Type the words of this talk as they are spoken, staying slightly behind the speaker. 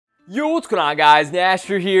Yo, what's going on, guys?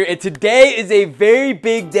 Nasher here, and today is a very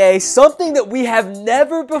big day, something that we have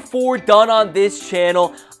never before done on this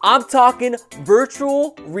channel. I'm talking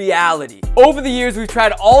virtual reality. Over the years, we've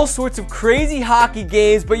tried all sorts of crazy hockey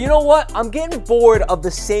games, but you know what? I'm getting bored of the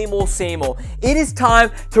same old, same old. It is time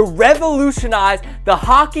to revolutionize the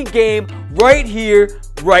hockey game right here,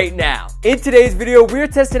 right now. In today's video, we're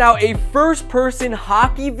testing out a first-person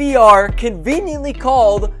hockey VR, conveniently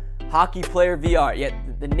called Hockey Player VR. Yet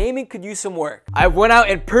the naming could use some work. I went out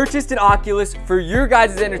and purchased an Oculus for your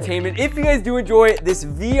guys' entertainment. If you guys do enjoy this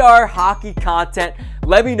VR hockey content,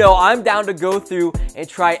 let me know. I'm down to go through and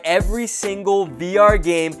try every single VR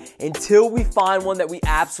game until we find one that we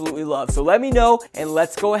absolutely love. So let me know, and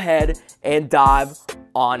let's go ahead and dive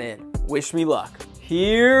on in. Wish me luck.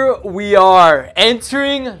 Here we are,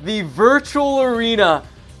 entering the virtual arena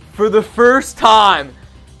for the first time.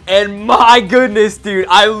 And my goodness, dude,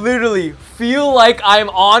 I literally feel like I'm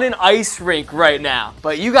on an ice rink right now.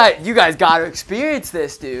 But you guys gotta experience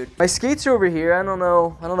this, dude. My skates are over here. I don't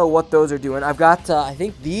know what those are doing. I've got, I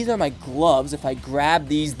think these are my gloves. If I grab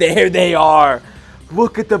these, there they are.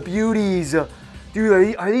 Look at the beauties.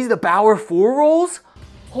 Dude, are these the Bauer 4 rolls?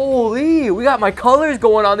 Holy, we got my colors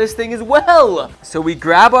going on this thing as well. So we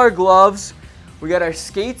grab our gloves. We got our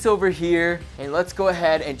skates over here, and let's go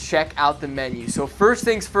ahead and check out the menu. So first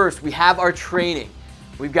things first, we have our training.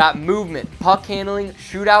 We've got movement, puck handling,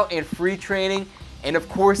 shootout, and free training. And of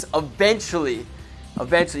course, eventually,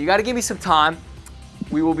 you gotta give me some time,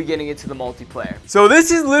 we will be getting into the multiplayer. So this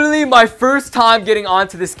is literally my first time getting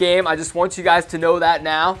onto this game. I just want you guys to know that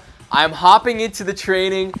now. I'm hopping into the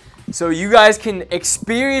training so you guys can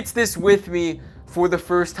experience this with me for the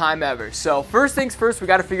first time ever. So first things first, we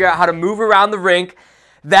got to figure out how to move around the rink.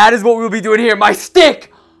 That is what we'll be doing here. My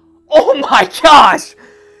stick! Oh my gosh!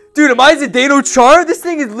 Dude, am I Zdeno Chara? This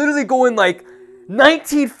thing is literally going like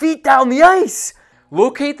 19 feet down the ice.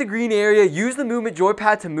 Locate the green area. Use the movement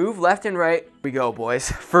joypad to move left and right. Here we go,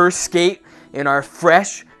 boys. First skate in our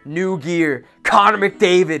fresh new gear. Connor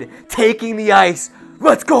McDavid taking the ice.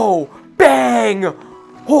 Let's go! Bang!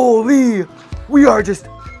 Holy! We are just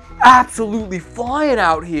absolutely flying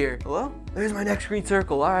out here. Hello? There's my next green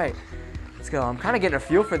circle. All right, let's go. I'm kind of getting a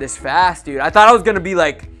feel for this fast, dude. I thought I was gonna be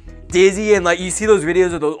like dizzy, and like you see those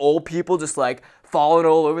videos of those old people just like falling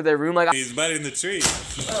all over their room. Like he's biting the tree.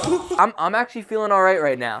 I'm actually feeling all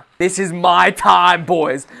right now. This is my time,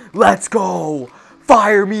 boys. Let's go.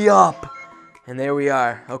 Fire me up. And there we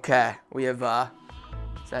are. Okay, we have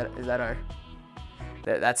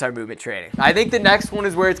that's our movement training. I think the next one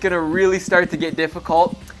is where it's gonna really start to get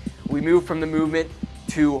difficult. We move from the movement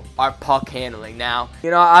to our puck handling. Now, you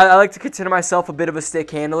know, I like to consider myself a bit of a stick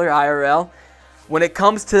handler, IRL. When it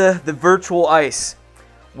comes to the virtual ice,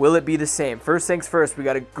 will it be the same? First things first, we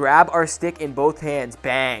got to grab our stick in both hands.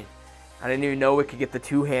 Bang. I didn't even know we could get the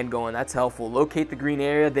two-hand going. That's helpful. Locate the green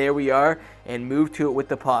area. There we are. And move to it with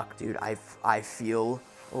the puck. Dude, I feel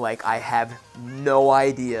like I have no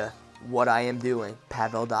idea what I am doing.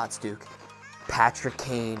 Pavel Datsyuk, Patrick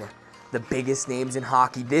Kane, the biggest names in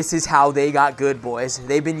hockey. This is how they got good, boys.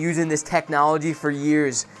 They've been using this technology for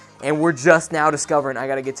years, and we're just now discovering. I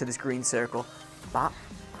gotta get to this green circle. Bop.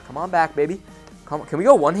 Come on back, baby. Come on. Can we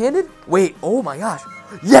go one-handed? Wait, oh my gosh.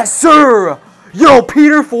 Yes, sir! Yo,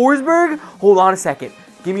 Peter Forsberg? Hold on a second.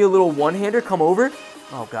 Give me a little one-hander, come over.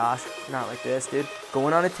 Oh gosh, not like this, dude.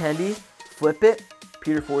 Going on a tendy, flip it,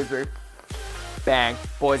 Peter Forsberg. Bang.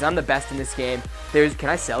 Boys, I'm the best in this game. Can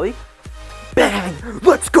I celly? Bang!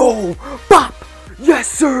 Let's go! Bop!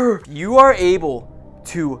 Yes, sir! You are able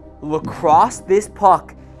to lacrosse this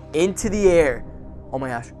puck into the air. Oh my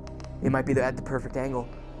gosh. It might be at the perfect angle.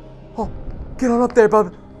 Oh, get on up there,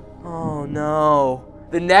 bub. Oh, no.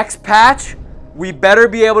 The next patch, we better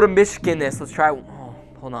be able to Michigan this. Let's try. Oh,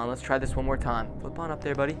 hold on. Let's try this one more time. Flip on up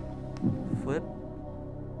there, buddy. Flip.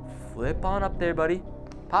 Flip on up there, buddy.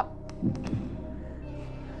 Pop.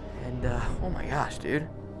 And, oh my gosh, dude.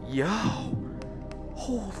 Yo,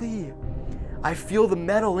 holy, I feel the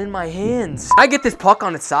metal in my hands. I get this puck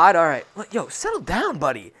on its side. All right, yo, settle down,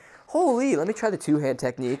 buddy. Holy, let me try the two-hand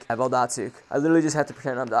technique. Pavel Datsyuk. I literally just have to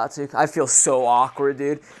pretend I'm Datsyuk. I feel so awkward,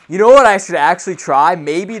 dude. You know what I should actually try?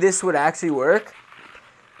 Maybe this would actually work.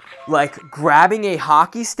 Like grabbing a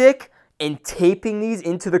hockey stick and taping these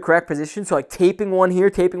into the correct position. So like taping one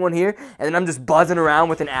here, and then I'm just buzzing around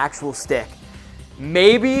with an actual stick.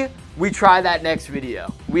 Maybe we try that next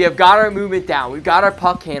video. We have got our movement down. We've got our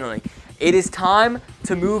puck handling. It is time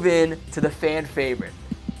to move in to the fan favorite,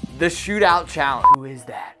 the shootout challenge. Who is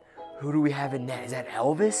that? Who do we have in net? Is that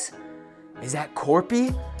Elvis? Is that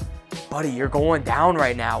Corpy? Buddy, you're going down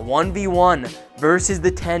right now. 1v1 versus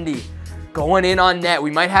the Tendy. Going in on net. We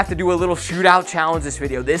might have to do a little shootout challenge this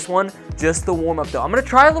video. This one, just the warm-up though. I'm gonna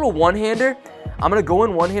try a little one-hander. I'm gonna go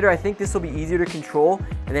in one-hander. I think this will be easier to control.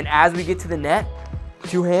 And then as we get to the net,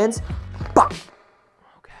 2 hands, bop.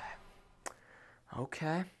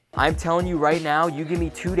 Okay. I'm telling you right now, you give me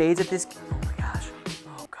 2 days at this. Oh my gosh.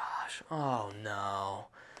 Oh gosh. Oh no.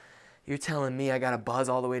 You're telling me I gotta buzz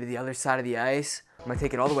all the way to the other side of the ice? I'm gonna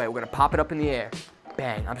take it all the way. We're gonna pop it up in the air.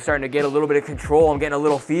 Bang. I'm starting to get a little bit of control. I'm getting a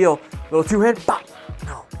little feel. Little 2-hand. Bop.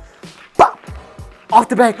 No. Bop. Off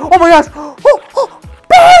the bank. Oh my gosh. Oh.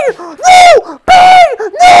 Bang. No. Bang.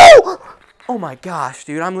 No. Oh my gosh,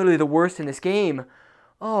 dude. I'm literally the worst in this game.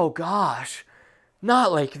 Oh gosh.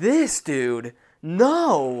 Not like this, dude.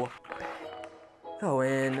 No. Go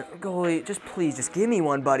in. Goalie. Just please. Just give me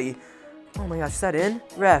one, buddy. Oh my gosh. Is that in?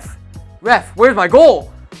 Ref. Where's my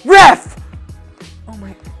goal? Ref. Oh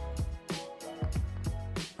my.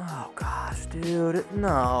 Oh gosh, dude,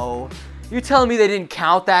 no. You're telling me they didn't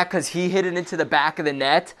count that because he hit it into the back of the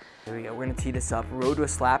net? Here we go, we're gonna tee this up. Road to a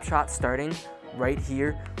slap shot starting right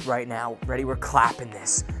here, right now. Ready, we're clapping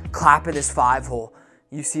this 5-hole.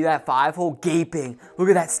 You see that 5-hole? Gaping. Look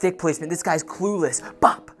at that stick placement. This guy's clueless.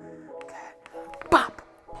 Bop. Okay. Bop.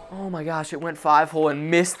 Oh my gosh, it went 5-hole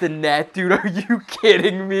and missed the net. Dude, are you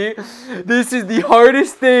kidding me? This is the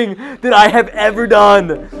hardest thing that I have ever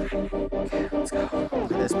done. Okay, let's go.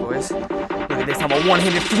 Look at this, boys. Look at this. I'm a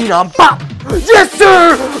one-handed phenom. Bop! Yes,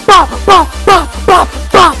 sir! Bop, bop, bop, bop,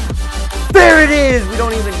 bop! There it is! We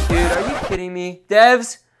don't even... Dude, are you kidding me?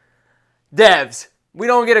 Devs, we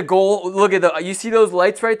don't get a goal. Look at the... You see those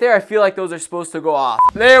lights right there? I feel like those are supposed to go off.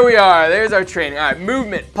 There we are. There's our training. All right,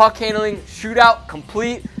 movement, puck handling, shootout,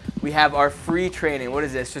 complete. We have our free training. What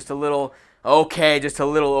is this? Just a little... Okay, just a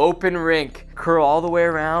little open rink. Curl all the way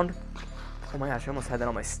around. Oh my gosh, I almost had that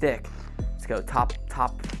on my stick. Let's go top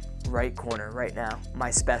right corner right now.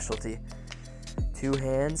 My specialty. 2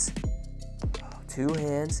 hands. 2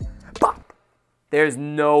 hands. Bop! There's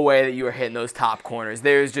no way that you are hitting those top corners.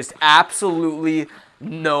 There's just absolutely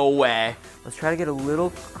no way. Let's try to get a little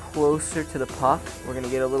closer to the puck. We're going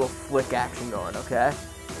to get a little flick action going, okay?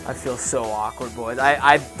 I feel so awkward, boys.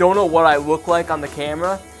 I don't know what I look like on the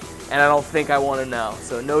camera, and I don't think I want to know.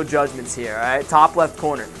 So no judgments here, all right? Top left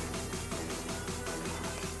corner.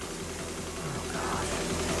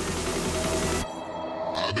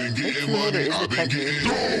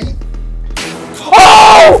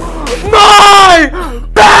 Oh my!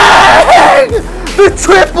 Bang! The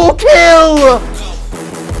triple kill!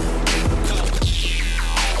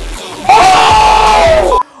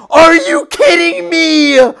 Oh! Are you kidding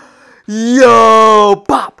me? Yo!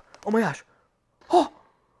 Bop! Oh my gosh. Oh!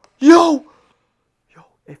 Yo!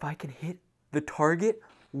 If I can hit the target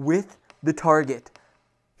with the target.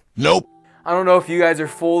 Nope. I don't know if you guys are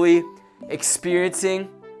fully experiencing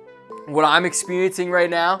what I'm experiencing right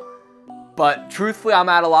now, but truthfully, I'm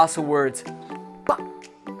at a loss of words. Bop.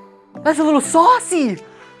 That's a little saucy.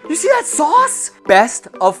 You see that sauce? Best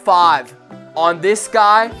of 5 on this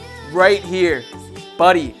guy right here.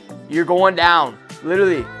 Buddy, you're going down.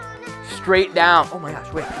 Literally, straight down. Oh my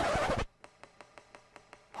gosh, wait.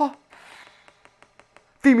 Oh.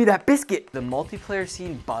 Feed me that biscuit. The multiplayer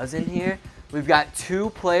scene buzzing here. We've got 2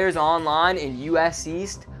 players online in US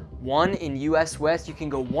East, 1 in US West. You can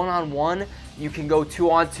go 1-on-1, you can go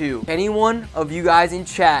 2-on-2. Anyone of you guys in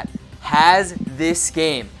chat has this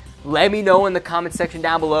game, let me know in the comment section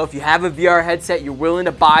down below. If you have a VR headset, you're willing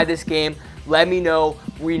to buy this game, let me know.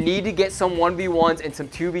 We need to get some 1v1s and some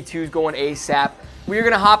 2v2s going ASAP. We're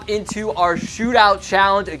gonna hop into our shootout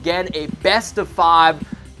challenge. Again, a best of 5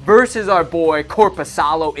 versus our boy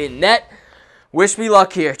Corpusalo in net. Wish me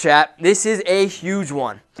luck here, chat. This is a huge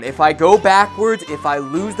one. If I go backwards, if I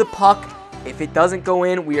lose the puck, if it doesn't go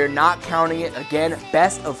in, we are not counting it. Again,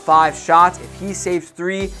 best of 5 shots. If he saves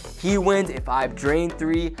 3, he wins. If I've drained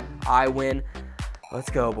 3, I win. Let's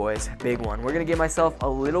go, boys. Big one. We're going to give myself a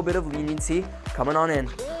little bit of leniency. Coming on in.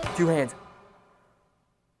 2 hands.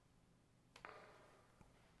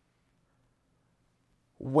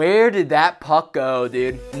 Where did that puck go,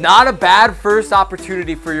 dude? Not a bad first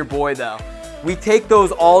opportunity for your boy, though. We take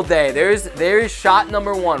those all day. There's shot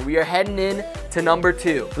number 1. We are heading in to number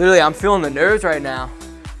 2. Literally, I'm feeling the nerves right now.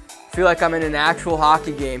 I feel like I'm in an actual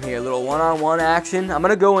hockey game here. A little one-on-one action. I'm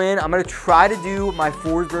going to go in. I'm going to try to do my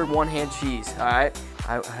Forsberg one-hand cheese, all right?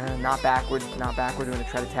 Not backwards, not backwards. I'm going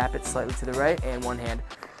to try to tap it slightly to the right and one hand.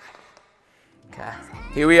 Okay.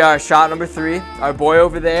 Here we are, shot number 3. Our boy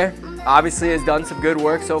over there obviously has done some good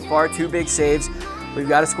work so far. 2 big saves. We've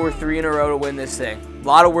got to score 3 in a row to win this thing. A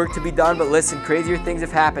lot of work to be done, but listen, crazier things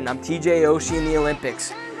have happened. I'm TJ Oshie in the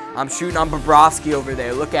Olympics. I'm shooting on Bobrovsky over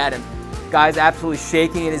there. Look at him. Guy's absolutely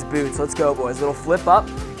shaking in his boots. Let's go, boys. Little flip up.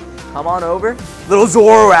 Come on over. Little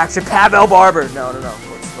Zorro action. Pavel Barber. No.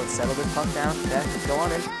 Let's settle this puck down. Yeah, just go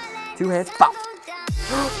on in. 2 hands. Pop.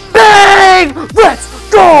 Bang!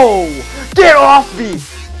 Let's go! Get off me!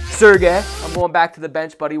 Sergey, I'm going back to the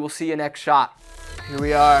bench, buddy. We'll see you next shot. Here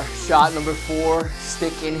we are. Shot number 4.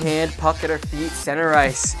 Stick in hand. Puck at our feet. Center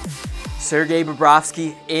ice. Sergey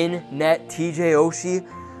Bobrovsky in net. TJ Oshie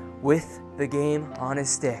with the game on his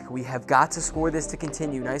stick. We have got to score this to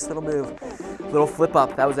continue. Nice little move. Little flip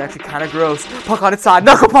up. That was actually kind of gross. Puck on its side.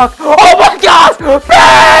 Knuckle puck. Oh my gosh!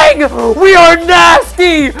 Bang! We are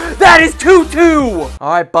nasty! That is 2-2.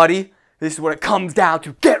 All right, buddy. This is what it comes down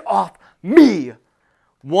to. Get off me.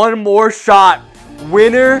 One more shot.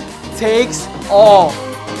 Winner takes all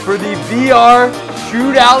for the VR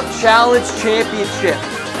Shootout Challenge Championship.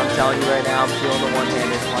 I'm telling you right now, I'm feeling the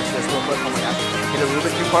one-hander. Watch this real quick. Oh my gosh. Hit a little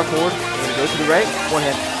bit too far forward. I'm gonna go to the right. One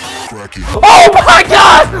hand. Oh my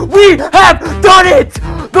God! We have done it!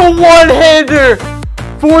 The one-hander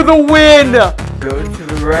for the win. Go to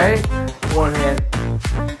the right. One hand.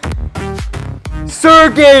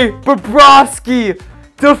 Sergey Bobrovsky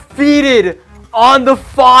defeated on the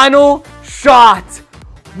final shot.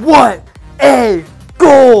 What a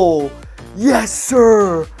goal! Yes,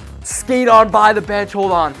 sir. Skate on by the bench.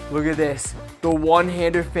 Hold on. Look at this. The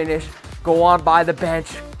one-hander finish. Go on by the bench.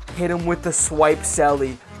 Hit him with the swipe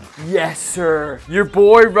celly. Yes, sir. Your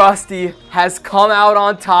boy Rusty has come out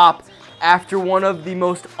on top after one of the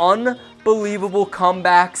most unbelievable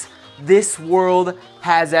comebacks this world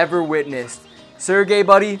has ever witnessed. Sergey,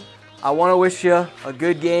 buddy, I want to wish you a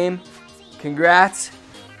good game. Congrats,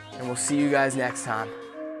 and we'll see you guys next time.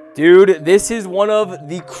 Dude, this is one of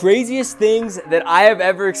the craziest things that I have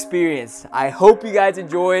ever experienced. I hope you guys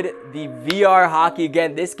enjoyed the VR hockey.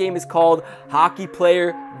 Again, this game is called Hockey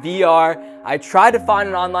Player VR. I tried to find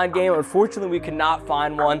an online game. Unfortunately, we could not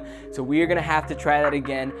find one. So we are going to have to try that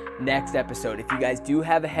again next episode. If you guys do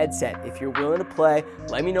have a headset, if you're willing to play,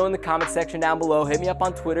 let me know in the comment section down below. Hit me up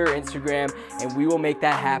on Twitter or Instagram, and we will make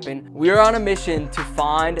that happen. We are on a mission to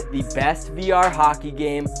find the best VR hockey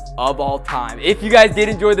game of all time. If you guys did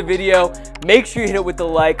enjoy the video, make sure you hit it with the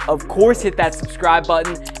like. Of course, hit that subscribe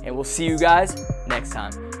button, and we'll see you guys next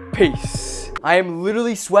time. Peace. I am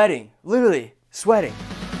literally sweating. Literally sweating.